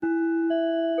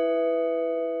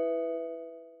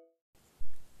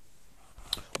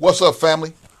What's up,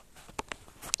 family?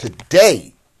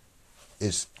 Today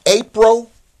is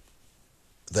April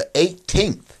the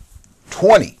 18th,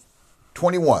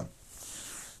 2021.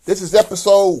 This is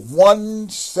episode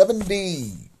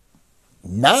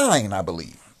 179, I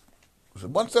believe. Was it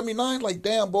 179? Like,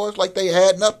 damn, boys, like they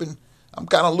adding up and I'm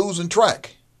kind of losing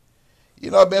track.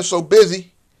 You know, I've been so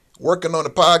busy working on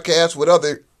the podcast with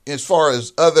as far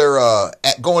as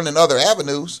going in other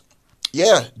avenues.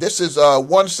 Yeah, this is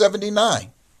 179.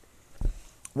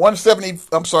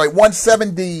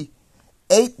 178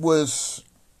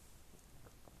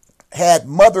 had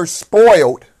mother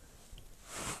spoiled.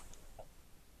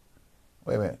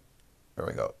 Wait a minute. There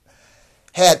we go.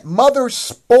 Had mother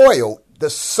spoiled the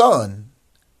son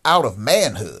out of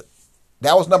manhood.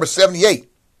 That was number 78.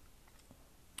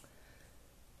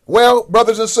 Well,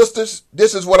 brothers and sisters,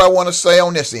 this is what I want to say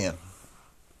on this end.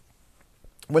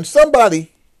 When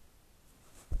somebody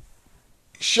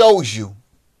shows you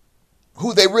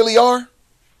who they really are,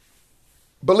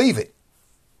 believe it.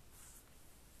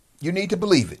 You need to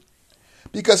believe it.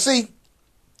 Because, see,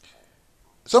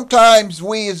 sometimes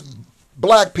we as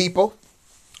black people,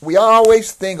 we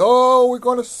always think, oh, we're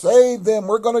going to save them.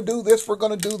 We're going to do this. We're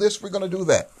going to do this. We're going to do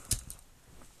that.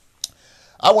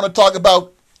 I want to talk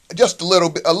about just a little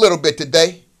bit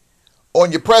today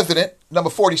on your president,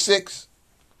 number 46,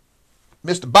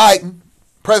 Mr. Biden,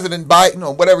 President Biden,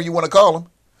 or whatever you want to call him.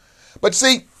 But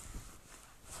see,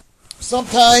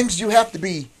 sometimes you have to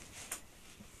be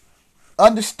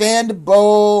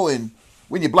understandable, and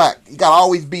when you're black, you gotta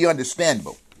always be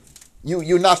understandable.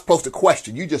 You're not supposed to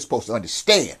question. You're just supposed to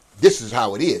understand. This is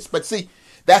how it is. But see,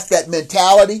 that's that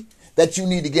mentality that you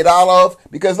need to get out of.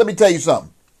 Because let me tell you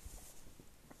something.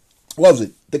 What was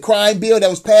it? The crime bill that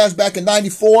was passed back in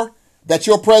 94, that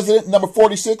your president, number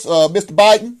 46, Mr.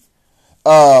 Biden,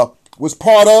 was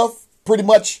part of, pretty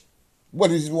much.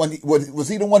 Was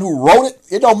he the one who wrote it?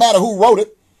 It don't matter who wrote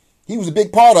it. He was a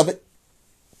big part of it.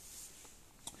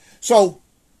 So,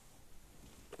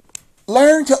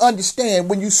 learn to understand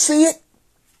when you see it.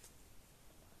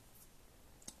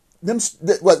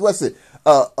 What's it?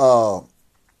 A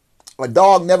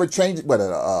dog never changes.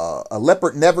 A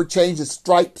leopard never changes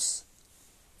stripes.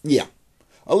 Yeah,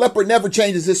 a leopard never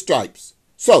changes his stripes.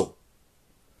 So,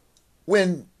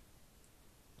 when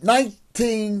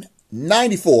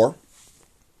 1994.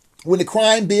 When the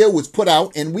crime bill was put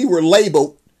out and we were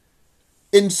labeled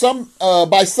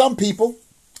by some people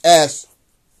as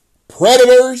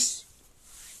predators,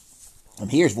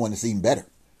 and here's one that's even better,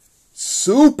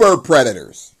 super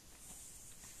predators.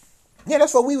 Yeah,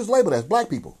 that's what we was labeled as,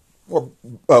 black people, or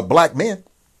black men,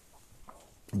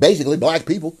 basically black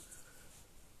people.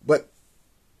 But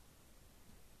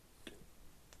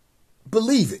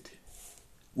believe it.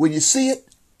 When you see it,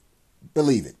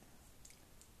 believe it.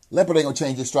 Leopard ain't gonna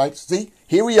change his stripes. See,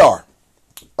 here we are.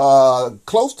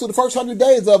 Close to the first 100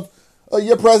 days of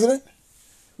your president.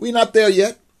 We're not there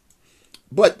yet.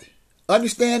 But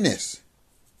understand this.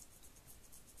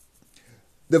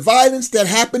 The violence that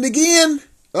happened again,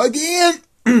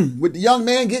 with the young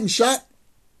man getting shot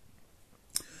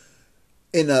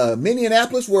in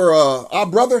Minneapolis, where our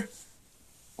brother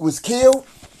was killed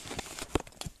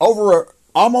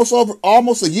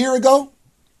almost a year ago.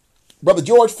 Brother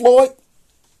George Floyd.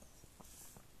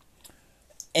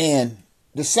 And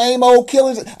the same old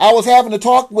killings. I was having a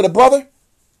talk with a brother,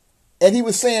 and he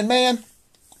was saying, man,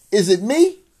 is it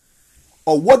me,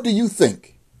 or what do you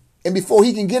think? And before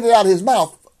he can get it out of his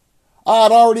mouth, I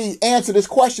had already answered this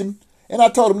question, and I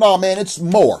told him, no, man, it's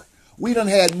more. We done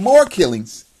had more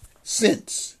killings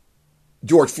since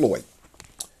George Floyd.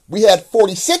 We had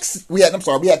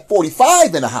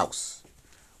 45 in the house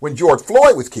when George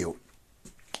Floyd was killed.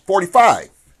 45.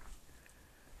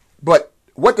 But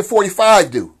what did 45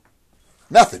 do?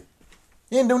 Nothing.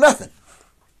 He didn't do nothing.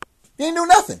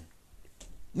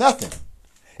 Nothing.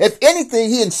 If anything,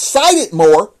 he incited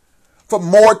more for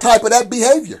more type of that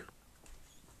behavior.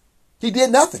 He did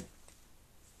nothing.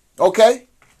 Okay?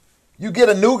 You get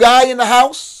a new guy in the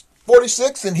house,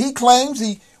 46, and he claims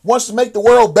he wants to make the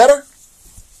world better.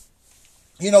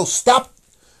 Stop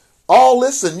all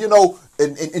this and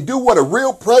do what a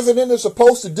real president is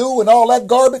supposed to do and all that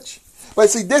garbage. But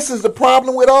see, this is the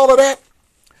problem with all of that.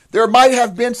 There might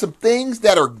have been some things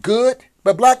that are good,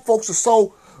 but black folks are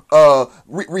so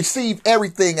receive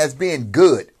everything as being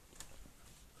good.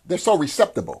 They're so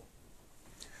receptible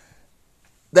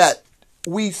that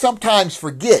we sometimes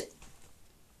forget,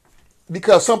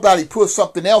 because somebody puts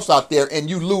something else out there and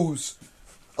you lose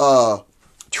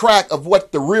track of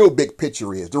what the real big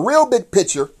picture is. The real big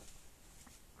picture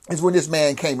is when this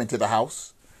man came into the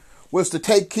house was to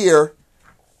take care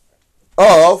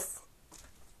of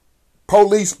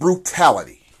police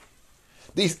brutality.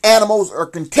 These animals are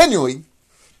continuing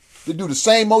to do the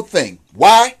same old thing.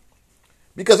 Why?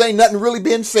 Because ain't nothing really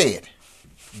being said.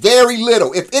 Very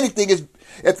little. If anything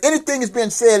is being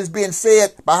said, it's being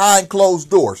said behind closed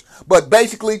doors. But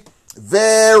basically,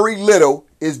 very little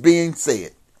is being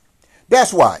said.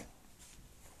 That's why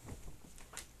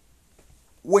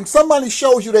when somebody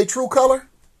shows you their true color,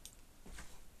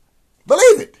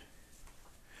 believe it.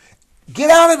 Get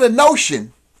out of the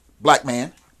notion, black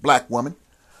man, black woman,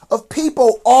 of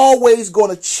people always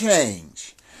going to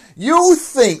change. You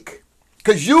think,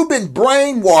 because you've been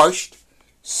brainwashed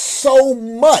so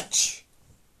much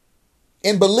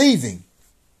in believing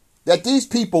that these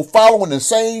people following the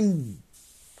same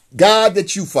God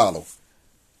that you follow.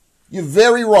 You're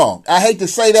very wrong. I hate to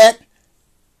say that,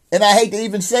 and I hate to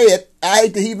even say it. I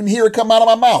hate to even hear it come out of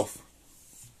my mouth.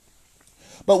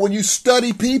 But when you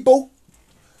study people,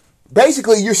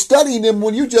 basically you're studying them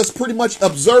when you're just pretty much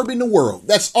observing the world.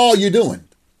 That's all you're doing.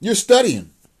 You're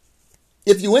studying.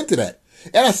 If you're into that.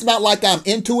 And it's not like I'm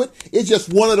into it. It's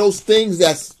just one of those things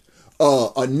that's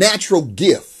a natural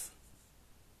gift.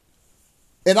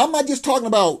 And I'm not just talking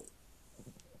about,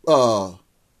 I'm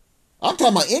talking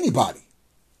about anybody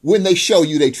when they show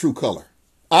you their true color.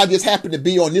 I just happen to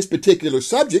be on this particular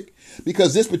subject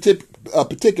because this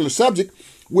particular subject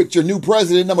with your new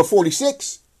president, number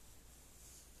 46,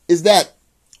 is that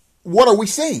what are we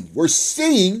seeing? We're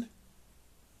seeing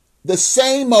the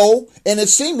same old, and it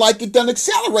seemed like it done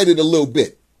accelerated a little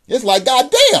bit. It's like,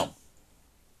 goddamn.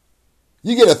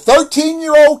 You get a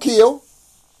 13-year-old killed,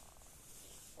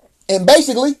 and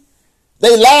basically,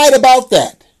 they lied about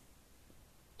that.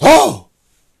 Oh,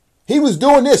 he was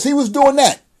doing this, he was doing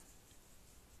that.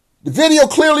 The video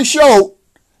clearly showed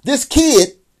this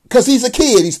kid, because he's a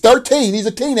kid, he's 13, he's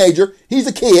a teenager, he's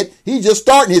a kid, he's just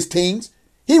starting his teens.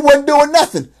 He wasn't doing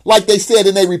nothing like they said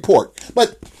in their report.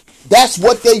 But that's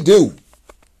what they do.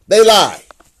 They lie.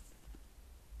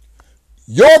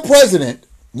 Your president,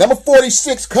 number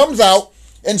 46, comes out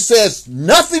and says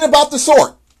nothing about the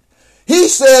sort. He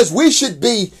says we should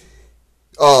be,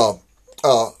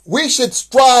 we should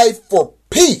strive for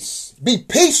peace, be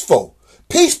peaceful,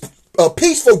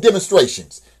 peaceful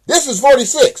demonstrations. This is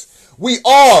 46. We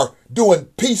are doing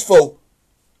peaceful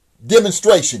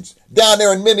demonstrations down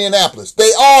there in Minneapolis.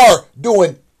 They are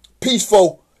doing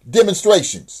peaceful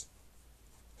demonstrations.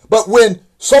 But when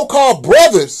so-called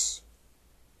brothers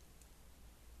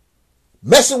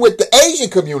messing with the Asian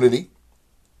community,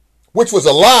 which was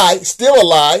a lie, still a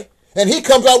lie, and he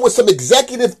comes out with some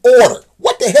executive order.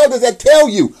 What the hell does that tell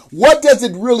you? What does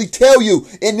it really tell you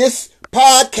in this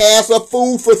podcast of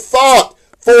Food for Thought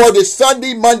for the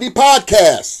Sunday Monday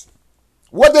podcast?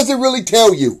 What does it really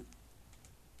tell you?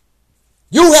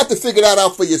 You have to figure that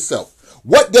out for yourself.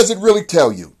 What does it really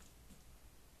tell you?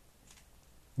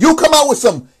 You come out with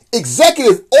some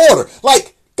executive order.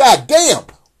 Like, goddamn.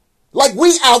 Like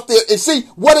we out there and see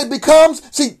what it becomes.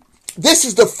 See, this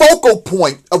is the focal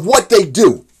point of what they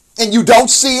do. And you don't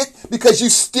see it because you're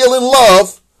still in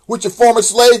love with your former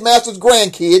slave master's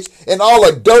grandkids and all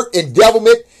the dirt and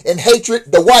devilment and hatred,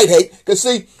 the white hate. Because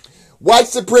see, white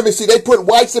supremacy, they put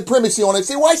white supremacy on it.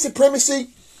 See, white supremacy,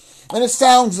 and it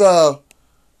don't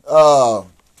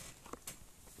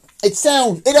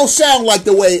sound like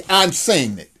the way I'm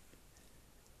saying it.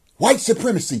 White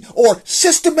supremacy or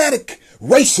systematic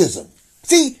racism.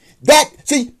 See,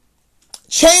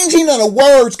 changing of the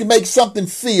words can make something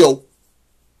feel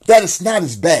that it's not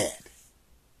as bad.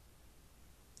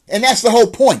 And that's the whole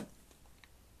point.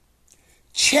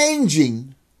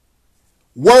 Changing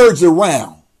words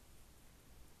around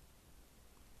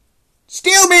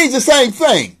still means the same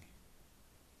thing.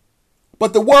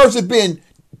 But the words have been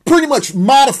pretty much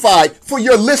modified for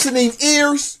your listening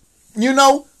ears, you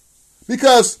know,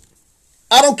 because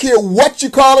I don't care what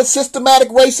you call it, systematic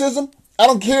racism. I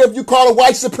don't care if you call it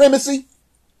white supremacy.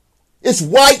 It's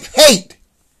white hate.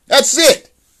 That's it.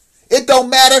 It don't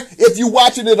matter if you're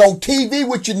watching it on TV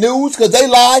with your news, because they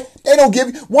lie. They don't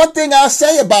give you. One thing I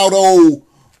say about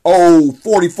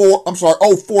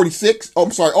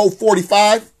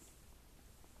 45.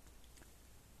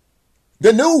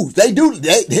 The news, they do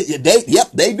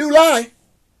lie.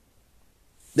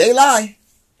 They lie.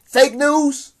 Fake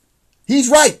news, he's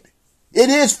right. It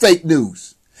is fake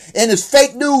news. And it's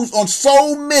fake news on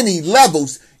so many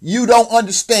levels you don't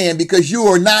understand because you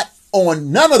are not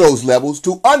on none of those levels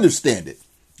to understand it.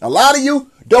 A lot of you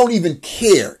don't even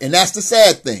care. And that's the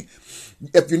sad thing.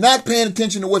 If you're not paying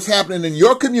attention to what's happening in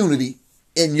your community,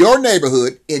 in your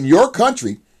neighborhood, in your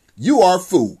country, you are a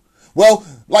fool. Well,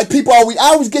 like people I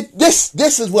always get this.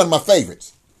 This is one of my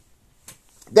favorites.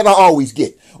 that I always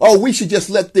get. Oh, we should just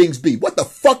let things be. What the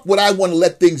fuck would I want to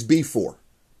let things be for?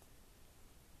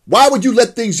 Why would you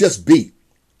let things just be?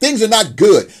 Things are not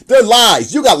good. They're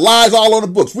lies. You got lies all on the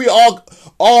books. We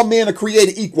all men are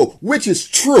created equal, which is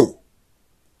true.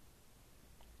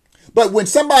 But when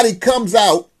somebody comes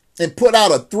out and put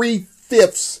out a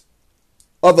 3/5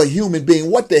 of a human being,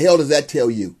 what the hell does that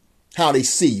tell you? How they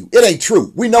see you. It ain't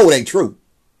true. We know it ain't true.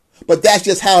 But that's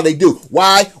just how they do.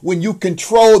 Why? When you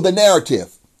control the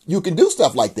narrative, you can do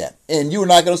stuff like that. And you're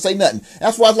not going to say nothing.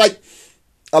 That's why it's like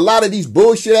a lot of these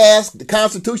bullshit ass, the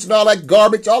Constitution, all that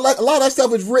garbage, a lot of that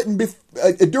stuff was written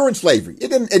during slavery.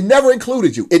 It never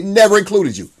included you. It never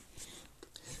included you.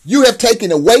 You have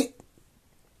taken a weight,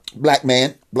 black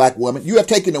man, black woman, you have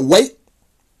taken a weight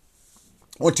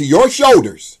onto your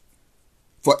shoulders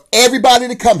for everybody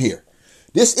to come here.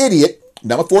 This idiot,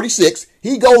 number 46,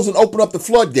 he goes and opens up the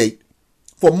floodgate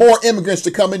for more immigrants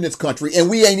to come in this country, and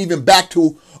we ain't even back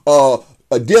to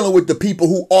dealing with the people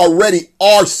who already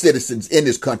are citizens in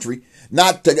this country,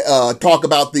 not to talk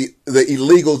about the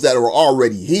illegals that are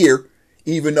already here,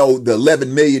 even though the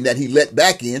 11 million that he let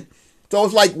back in. So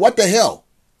it's like, what the hell?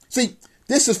 See,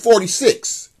 this is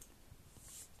 46.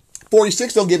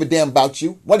 46 don't give a damn about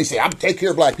you. What do you say? I'm going to take care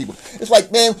of black people. It's like,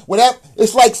 man,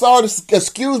 it's like, sorry to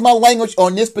excuse my language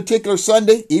on this particular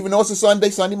Sunday, even though it's a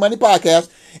Sunday Monday podcast,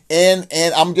 and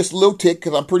I'm just a little ticked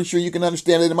because I'm pretty sure you can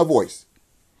understand it in my voice.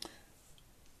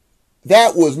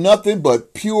 That was nothing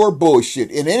but pure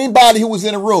bullshit. And anybody who was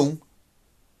in a room,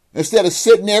 instead of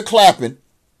sitting there clapping,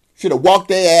 should have walked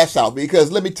their ass out, because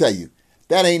let me tell you,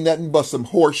 that ain't nothing but some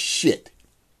horse shit.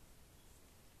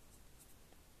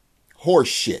 Horse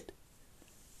shit.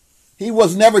 He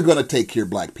was never going to take care of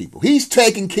black people. He's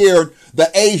taking care of the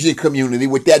Asian community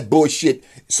with that bullshit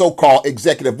so-called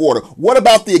executive order. What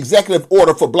about the executive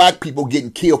order for black people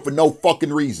getting killed for no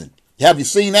fucking reason? Have you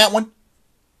seen that one?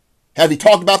 Have you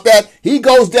talked about that? He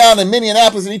goes down in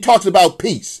Minneapolis and he talks about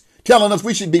peace, telling us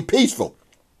we should be peaceful.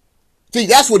 See,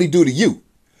 that's what he do to you.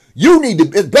 You need to,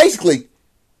 it's basically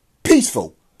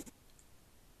peaceful.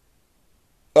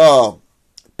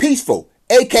 Peaceful,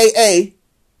 a.k.a.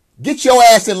 get your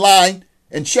ass in line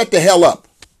and shut the hell up.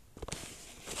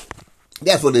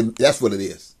 That's what it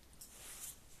is.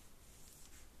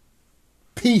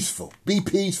 Peaceful. Be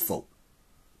peaceful.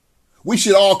 We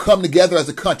should all come together as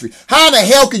a country. How in the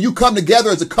hell can you come together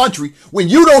as a country when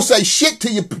you don't say shit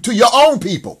to your own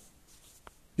people?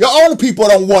 Your own people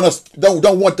don't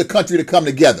want the country to come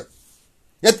together.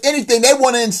 If anything, they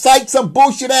want to incite some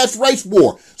bullshit ass race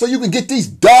war so you can get these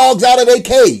dogs out of their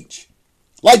cage.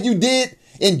 Like you did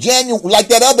in January, like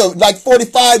that other, like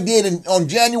 45 did on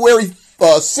January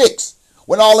 6th,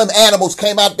 when all them animals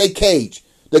came out their cage,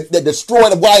 that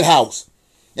destroyed the White House.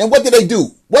 And what did they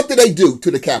do? What did they do to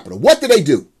the Capitol? What did they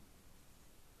do?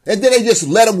 And then they just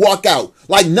let them walk out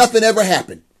like nothing ever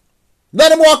happened. Let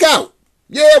them walk out.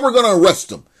 Yeah, we're going to arrest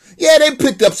them. Yeah, they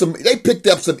picked up some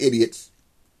idiots.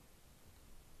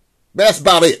 But that's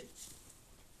about it.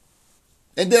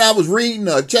 And then I was reading,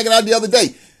 checking out the other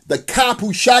day, the cop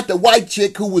who shot the white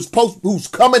chick who's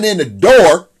coming in the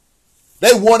door,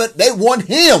 they want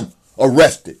him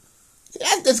arrested.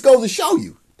 That just goes to show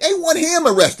you. They want him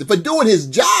arrested for doing his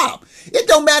job. It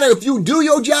don't matter if you do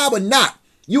your job or not.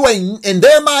 You ain't, in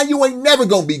their mind, you ain't never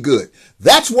going to be good.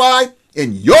 That's why,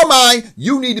 in your mind,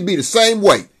 you need to be the same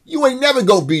way. You ain't never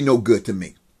going to be no good to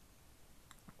me.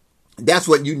 That's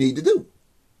what you need to do.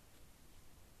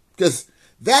 Because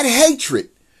that hatred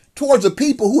towards the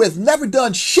people who have never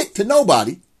done shit to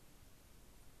nobody,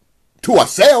 to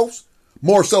ourselves,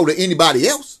 more so than anybody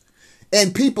else,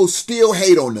 and people still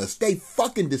hate on us. They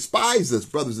fucking despise us,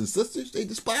 brothers and sisters. They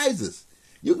despise us.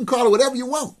 You can call it whatever you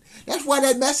want. That's why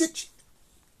that message,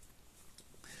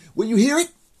 when you hear it,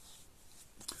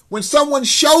 when someone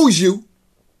shows you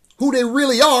who they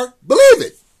really are, believe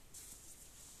it.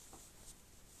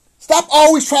 Stop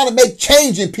always trying to make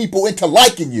change in people into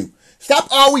liking you. Stop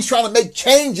always trying to make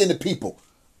change in the people.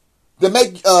 To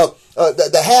make, to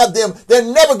have them, they're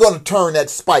never going to turn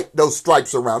those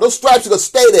stripes around. Those stripes are going to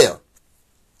stay there.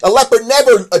 A leopard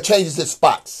never changes its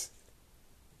spots.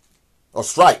 Or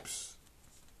stripes.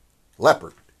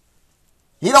 Leopard.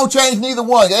 He don't change neither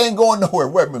one. They ain't going nowhere.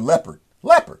 Where's leopard?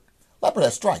 Leopard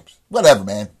has stripes. Whatever,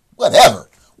 man. Whatever.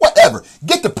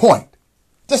 Get the point.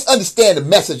 Just understand the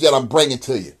message that I'm bringing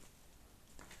to you.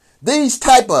 These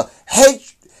type of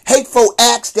hateful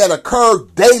acts that occur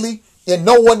daily and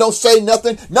no one don't say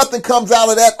nothing. Nothing comes out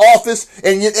of that office.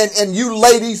 And you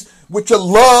ladies with your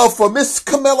love for Miss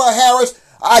Kamala Harris,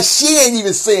 she ain't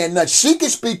even saying nothing. She can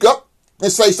speak up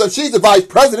and say so. She's the vice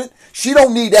president. She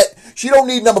don't need that. She don't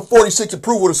need number 46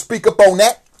 approval to speak up on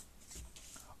that.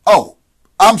 Oh,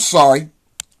 I'm sorry,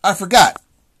 I forgot.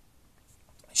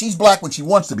 She's black when she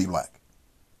wants to be black.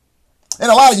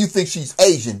 And a lot of you think she's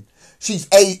Asian. She's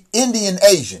Indian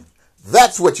Asian.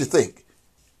 That's what you think.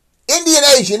 Indian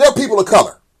Asian, they're people of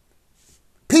color.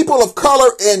 People of color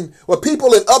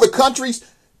people in other countries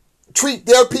treat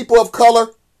their people of color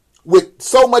with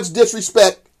so much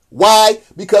disrespect. Why?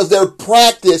 Because they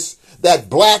practice that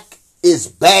black is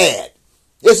bad.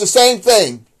 It's the same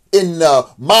thing in the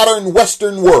modern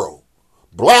Western world.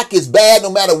 Black is bad no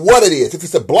matter what it is. If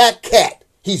it's a black cat,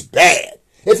 he's bad.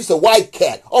 If it's a white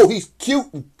cat, oh, he's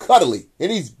cute and cuddly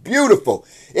and he's beautiful.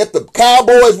 If the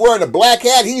cowboy is wearing a black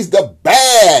hat, he's the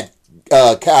bad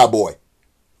cowboy.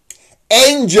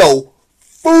 Angel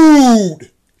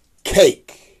food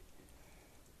cake.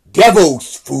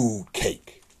 Devil's food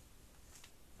cake.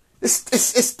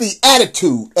 It's the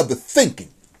attitude of the thinking.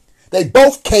 They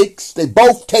both cakes. They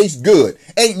both taste good.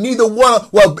 Ain't neither one.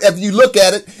 Well, if you look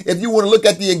at it, if you want to look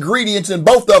at the ingredients in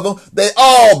both of them, they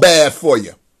all bad for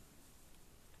you.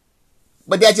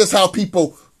 But that's just how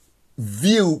people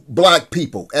view black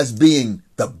people, as being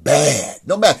the bad.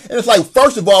 No matter. And it's like,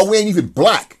 first of all, we ain't even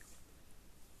black.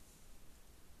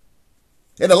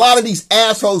 And a lot of these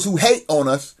assholes who hate on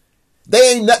us,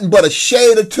 they ain't nothing but a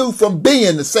shade or two from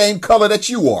being the same color that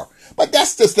you are. But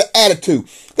that's just the attitude.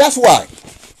 That's why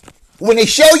when they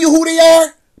show you who they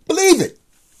are, believe it.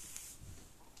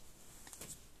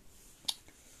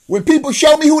 When people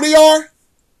show me who they are,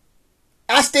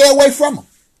 I stay away from them.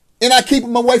 And I keep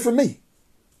them away from me.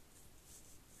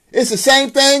 It's the same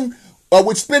thing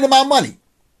with spending my money.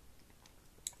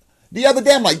 The other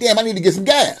day, I'm like, damn, I need to get some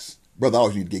gas. Brother, I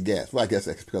always need to get gas. Well, I guess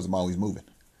that's because I'm always moving.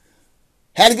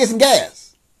 Had to get some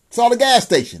gas. Saw the gas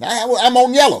station. I'm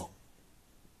on yellow.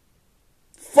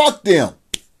 Fuck them.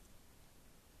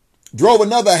 Drove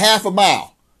another half a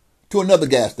mile to another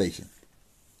gas station.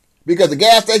 Because the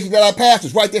gas station that I passed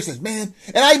is right there. Says, man,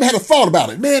 and I even had a thought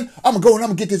about it. Man, I'm going to go and I'm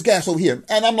going to get this gas over here.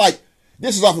 And I'm like,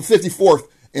 this is off of 54th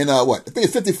in what? I think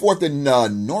it's 54th in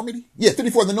Normandy? Yeah,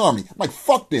 54th in Normandy. I'm like,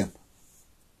 fuck them.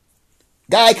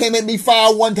 Guy came at me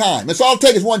foul one time. That's all it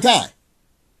takes is one time.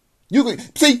 You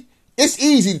can see, it's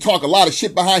easy to talk a lot of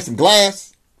shit behind some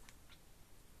glass.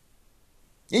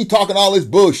 He talking all this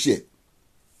bullshit.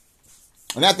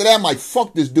 And after that, I'm like,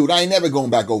 fuck this dude. I ain't never going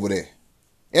back over there.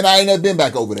 And I ain't never been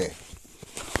back over there.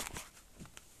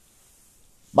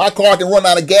 My car can run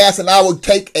out of gas and I would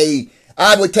take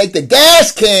the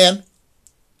gas can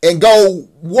and go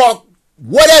walk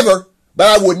whatever, but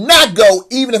I would not go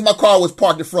even if my car was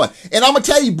parked in front. And I'm going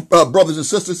to tell you, brothers and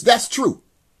sisters, that's true.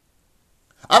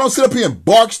 I don't sit up here and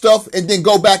bark stuff and then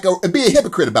go back and be a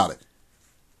hypocrite about it.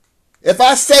 If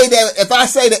I say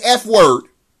the F word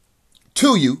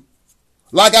to you,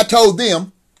 like I told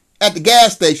them at the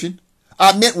gas station,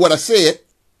 I meant what I said,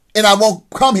 and I won't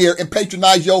come here and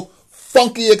patronize your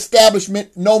funky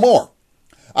establishment no more.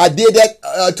 I did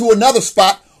that to another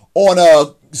spot on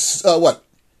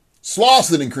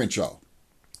Slauson and Crenshaw.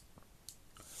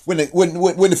 When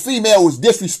the female was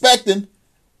disrespecting,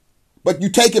 but you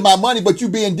taking my money, but you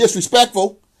being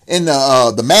disrespectful, and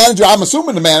the manager, I'm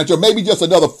assuming the manager, maybe just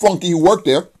another flunky who worked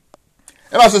there.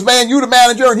 And I says, man, you the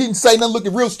manager, and he didn't say nothing,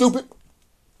 looking real stupid.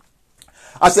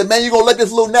 I said, man, you gonna let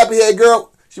this little nappy head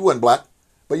girl, she wasn't black,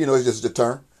 but you know, it's just a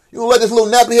term. You gonna let this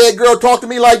little nappy head girl talk to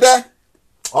me like that?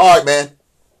 All right, man,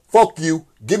 fuck you,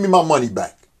 give me my money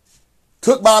back.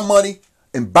 Took my money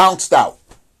and bounced out.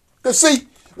 Cause see,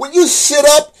 when you sit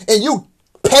up and you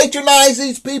patronize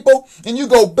these people and you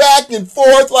go back and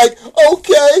forth like,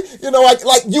 okay, you know,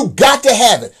 like you got to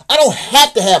have it. I don't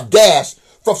have to have gas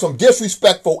from some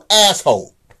disrespectful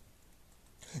asshole.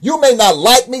 You may not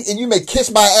like me and you may kiss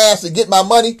my ass to get my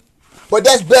money, but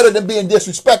that's better than being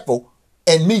disrespectful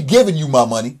and me giving you my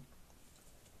money.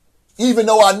 Even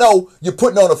though I know you're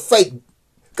putting on a fake,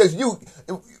 because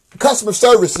customer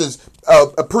service is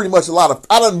pretty much a lot of,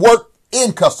 I done work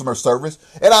in customer service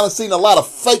and I done seen a lot of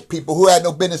fake people who had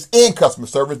no business in customer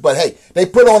service, but hey, they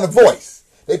put on the voice,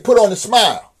 they put on the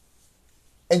smile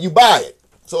and you buy it.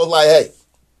 So it's like, hey,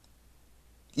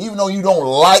 even though you don't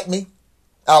like me,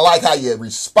 I like how you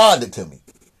responded to me.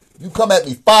 You come at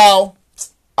me foul,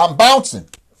 I'm bouncing.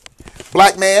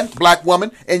 Black man, black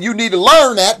woman, and you need to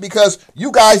learn that because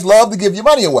you guys love to give your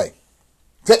money away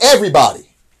to everybody.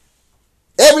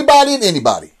 Everybody and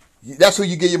anybody. That's who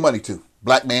you give your money to.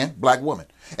 Black man, black woman.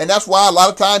 And that's why a lot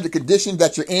of times the condition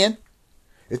that you're in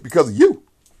is because of you.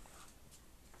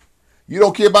 You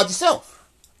don't care about yourself.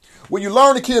 When you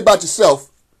learn to care about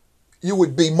yourself, you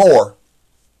would be more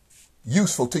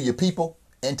useful to your people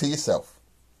and to yourself.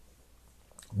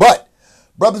 But,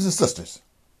 brothers and sisters,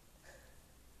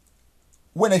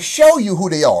 when they show you who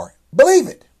they are, believe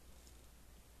it.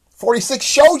 46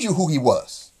 showed you who he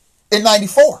was in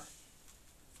 94.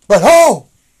 But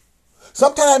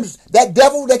sometimes that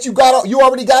devil that you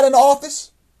already got in the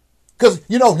office, because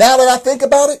now that I think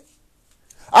about it,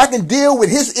 I can deal with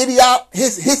his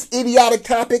idiotic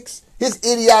topics, his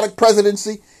idiotic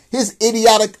presidency, his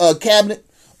idiotic cabinet,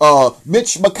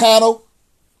 Mitch McConnell,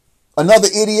 another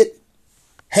idiot,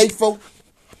 hateful.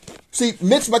 See,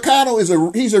 Mitch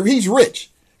McConnell he's rich.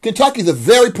 Kentucky's a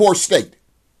very poor state.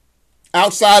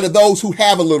 Outside of those who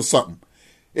have a little something,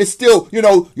 it's still, you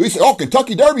say, oh,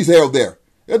 Kentucky Derby's held there.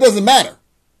 It doesn't matter.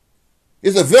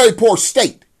 It's a very poor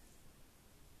state.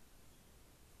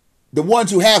 The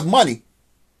ones who have money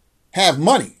have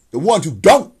money. The ones who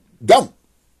don't.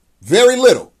 Very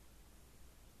little.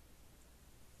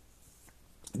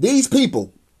 These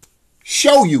people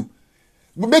show you.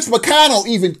 Mitch McConnell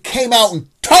even came out and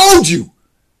told you.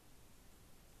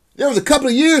 There was a couple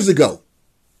of years ago,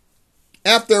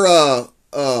 after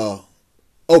Obama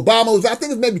was, I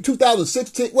think it was maybe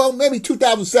 2016, well, maybe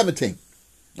 2017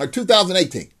 or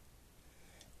 2018.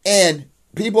 And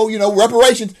people,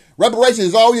 reparations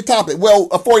is all your topic. Well,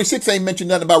 a 46 ain't mentioned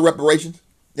nothing about reparations.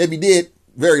 If he did,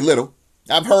 very little.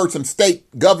 I've heard some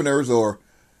state governors or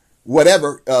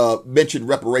whatever mention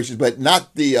reparations, but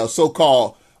not the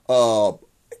so-called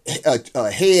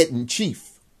head and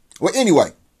chief. Well,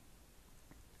 anyway,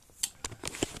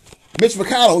 Mitch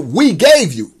McConnell, we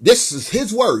gave you. This is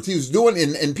his words. He was doing,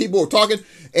 and people were talking,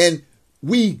 and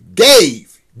we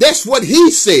gave. That's what he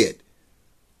said.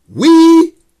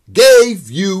 We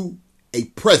gave you a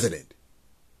president.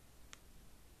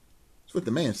 That's what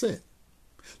the man said.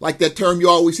 Like that term you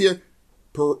always hear,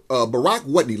 Barack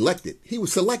wasn't elected. He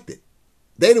was selected.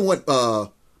 They didn't want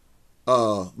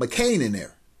McCain in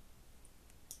there.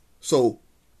 So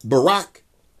Barack,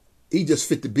 he just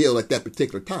fit the bill at that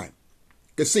particular time.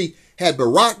 Because see, had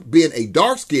Barack been a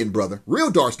dark-skinned brother,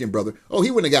 real dark-skinned brother,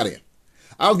 he wouldn't have got in.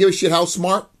 I don't give a shit how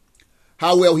smart,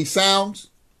 how well he sounds,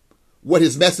 what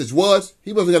his message was.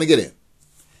 He wasn't going to get in.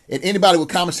 And anybody with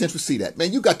common sense would see that.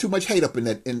 Man, you got too much hate up in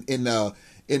that in the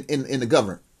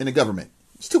government.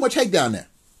 It's too much hate down there.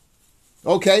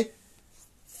 Okay?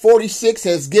 46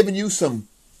 has given you some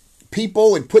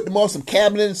people and put them on some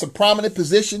cabinet and some prominent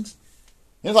positions.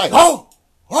 And it's like, throw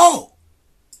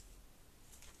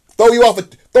you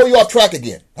off track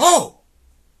again.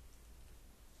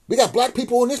 We got black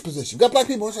people in this position. We got black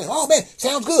people saying, oh man,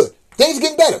 sounds good. Things are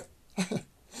getting better.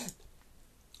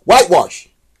 Whitewash.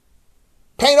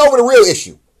 Paint over the real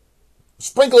issue.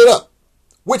 Sprinkle it up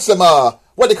with some,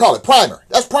 what they call it, primer.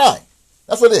 That's prime.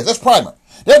 That's what it is. That's primer.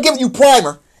 They're giving you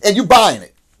primer and you buying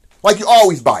it like you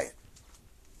always buy it.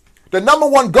 The number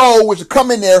one goal was to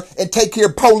come in there and take care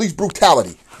of police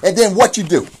brutality. And then what you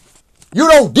do? You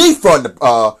don't defund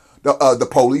the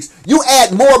police. You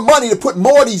add more money to put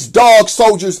more of these dog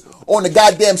soldiers on the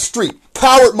goddamn street.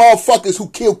 Coward motherfuckers who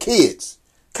kill kids.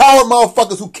 Coward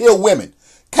motherfuckers who kill women.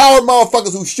 Coward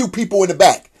motherfuckers who shoot people in the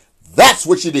back. That's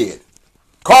what you did.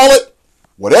 Call it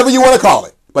whatever you want to call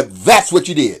it. But that's what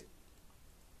you did.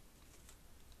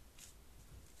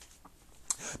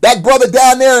 That brother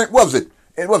down there, what was it?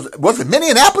 Was it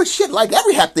Minneapolis? Shit, like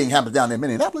every thing happens down there in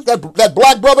Minneapolis. That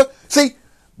black brother, see,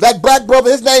 that black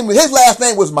brother, his last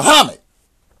name was Muhammad.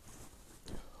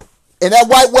 And that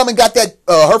white woman got that,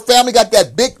 her family got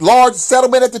that big, large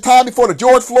settlement at the time before the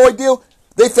George Floyd deal.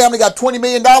 Their family got $20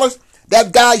 million.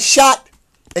 That guy shot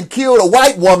and killed a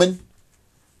white woman.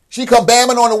 She come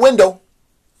bamming on the window.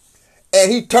 And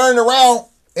he turned around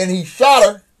and he shot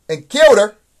her and killed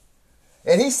her.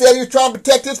 And he said he was trying to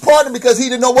protect his partner because he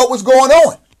didn't know what was going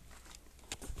on.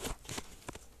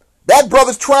 That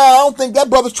brother's trial, I don't think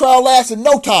that brother's trial lasted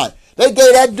no time. They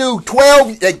gave that dude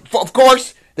 12, of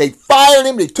course, they fired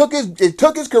him, they took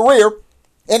his career,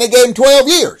 and they gave him 12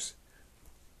 years.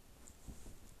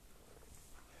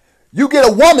 You get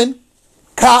a woman,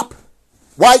 cop,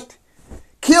 white,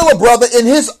 kill a brother in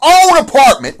his own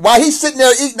apartment while he's sitting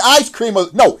there eating ice cream.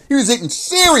 No, he was eating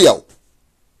cereal.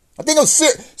 I think it was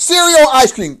cereal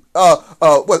ice cream.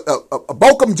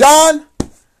 Bokum John.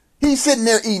 He's sitting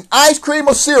there eating ice cream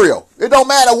or cereal. It don't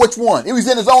matter which one. He was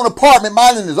in his own apartment,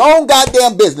 minding his own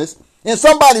goddamn business. And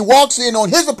somebody walks in on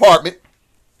his apartment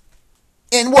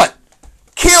and what?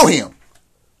 Kill him.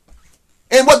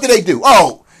 And what do they do?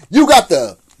 Oh, you got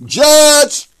the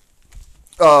judge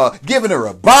giving her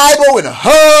a Bible and a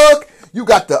hug. You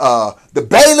got the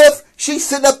bailiff. She's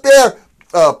sitting up there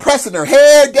pressing her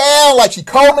hair down like she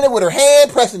combing it with her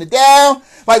hand, pressing it down.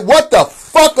 Like, what the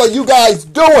fuck are you guys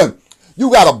doing? You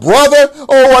got a brother?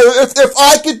 Oh, if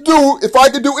I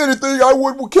could do anything, I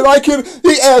would.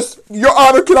 He asked, Your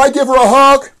Honor, can I give her a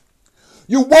hug?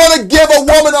 You want to give a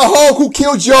woman a hug who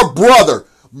killed your brother?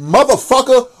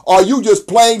 motherfucker, are you just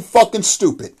plain fucking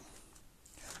stupid?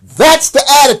 That's the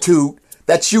attitude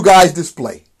that you guys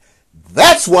display.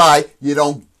 That's why you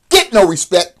don't get no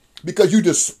respect, because you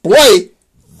display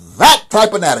that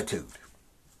type of attitude.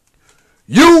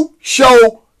 You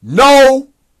show no,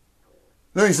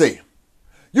 let me see,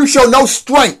 you show no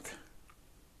strength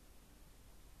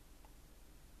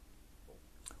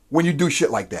when you do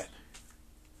shit like that.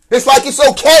 It's like it's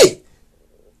okay.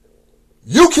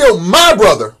 You kill my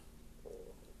brother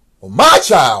or my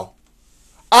child,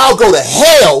 I'll go to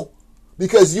hell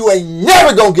because you ain't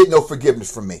never gonna get no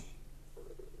forgiveness from me.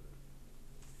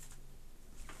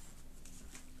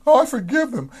 Oh, I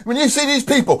forgive them. When you see these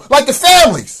people, like the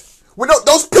families,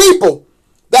 those people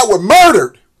that were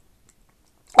murdered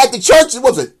at the church,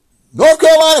 what was it, North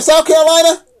Carolina, South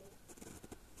Carolina?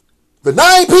 The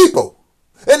 9 people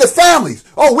and the families.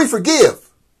 Oh, we forgive.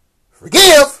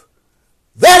 Forgive?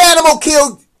 That animal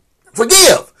killed.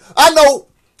 Forgive. I know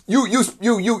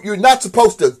you're not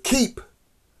supposed to keep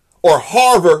or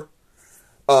harbor,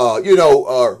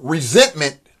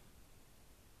 resentment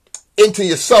into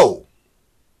your soul,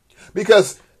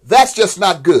 because that's just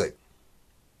not good.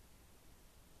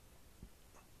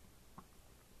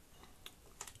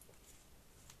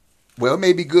 Well, it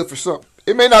may be good for some.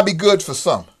 It may not be good for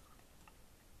some.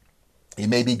 It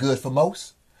may be good for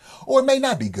most, or it may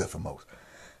not be good for most.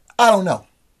 I don't know.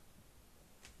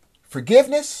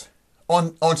 Forgiveness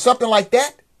on something like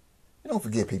that, you don't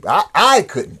forgive people. I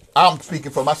couldn't. I'm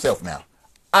speaking for myself now.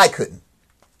 I couldn't.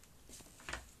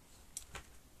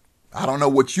 I don't know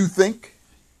what you think,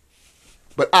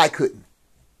 but I couldn't.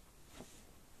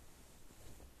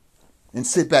 And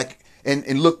sit back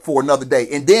and look for another day.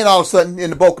 And then all of a sudden,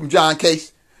 in the Bochum John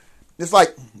case, it's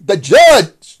like the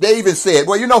judge, they even said,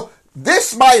 well,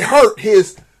 this might hurt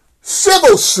his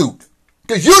civil suit,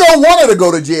 because you don't want her to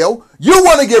go to jail. You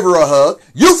want to give her a hug.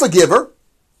 You forgive her.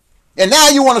 And now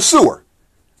you want to sue her.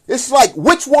 It's like,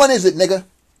 which one is it, nigga?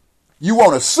 You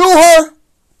want to sue her?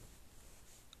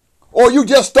 Or you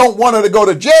just don't want her to go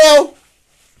to jail?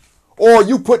 Or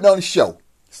you putting on a show?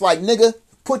 It's like, nigga,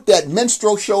 put that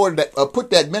minstrel show and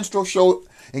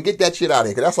get that shit out of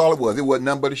here. Because that's all it was. It wasn't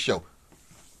nothing but a show.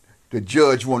 The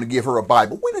judge wanted to give her a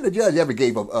Bible. When did the judge ever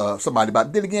give somebody a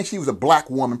Bible? Then again, she was a black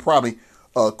woman, probably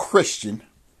a Christian.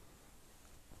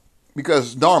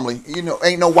 Because normally,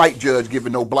 ain't no white judge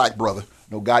giving no black brother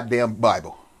no goddamn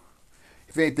Bible.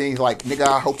 If anything, it's like, nigga,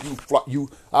 I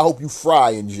hope you fry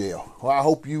in jail. Or I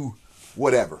hope you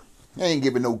whatever. They ain't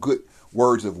giving no good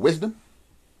words of wisdom.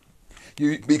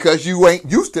 Because you ain't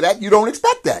used to that, you don't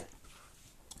expect that.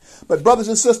 But brothers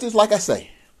and sisters, like I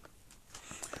say,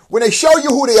 when they show you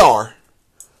who they are,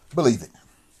 believe it.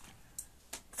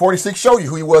 46 showed you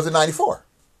who he was in 94.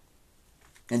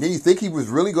 And then you think he was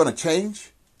really going to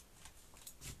change?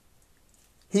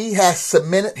 He has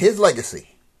cemented his legacy.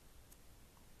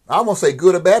 I won't say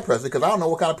good or bad president, because I don't know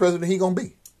what kind of president he's going to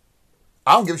be.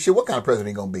 I don't give a shit what kind of president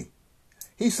he's going to be.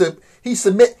 Let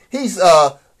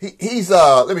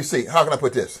me see, how can I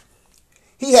put this?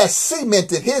 He has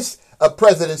cemented his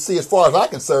presidency, as far as I'm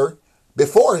concerned,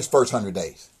 before his first 100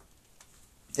 days.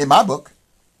 In my book.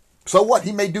 So what?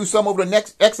 He may do some over the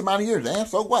next X amount of years, and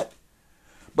so what?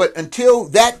 But until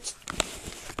that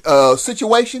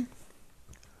situation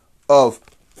of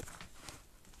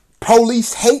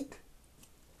police hate,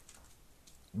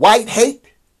 white hate,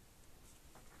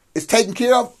 is taken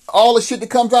care of, all the shit that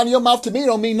comes out of your mouth to me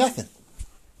don't mean nothing.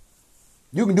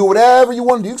 You can do whatever you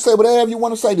want to do. You can say whatever you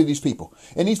want to say to these people.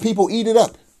 And these people eat it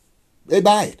up. They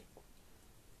buy it.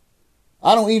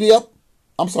 I don't eat it up.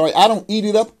 I'm sorry, I don't eat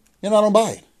it up and I don't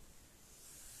buy it.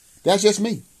 That's just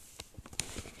me.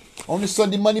 On this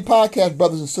Sunday Monday podcast,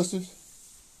 brothers and sisters.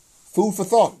 Food for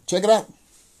thought. Check it out.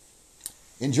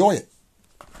 Enjoy it.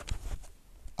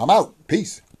 I'm out.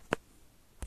 Peace.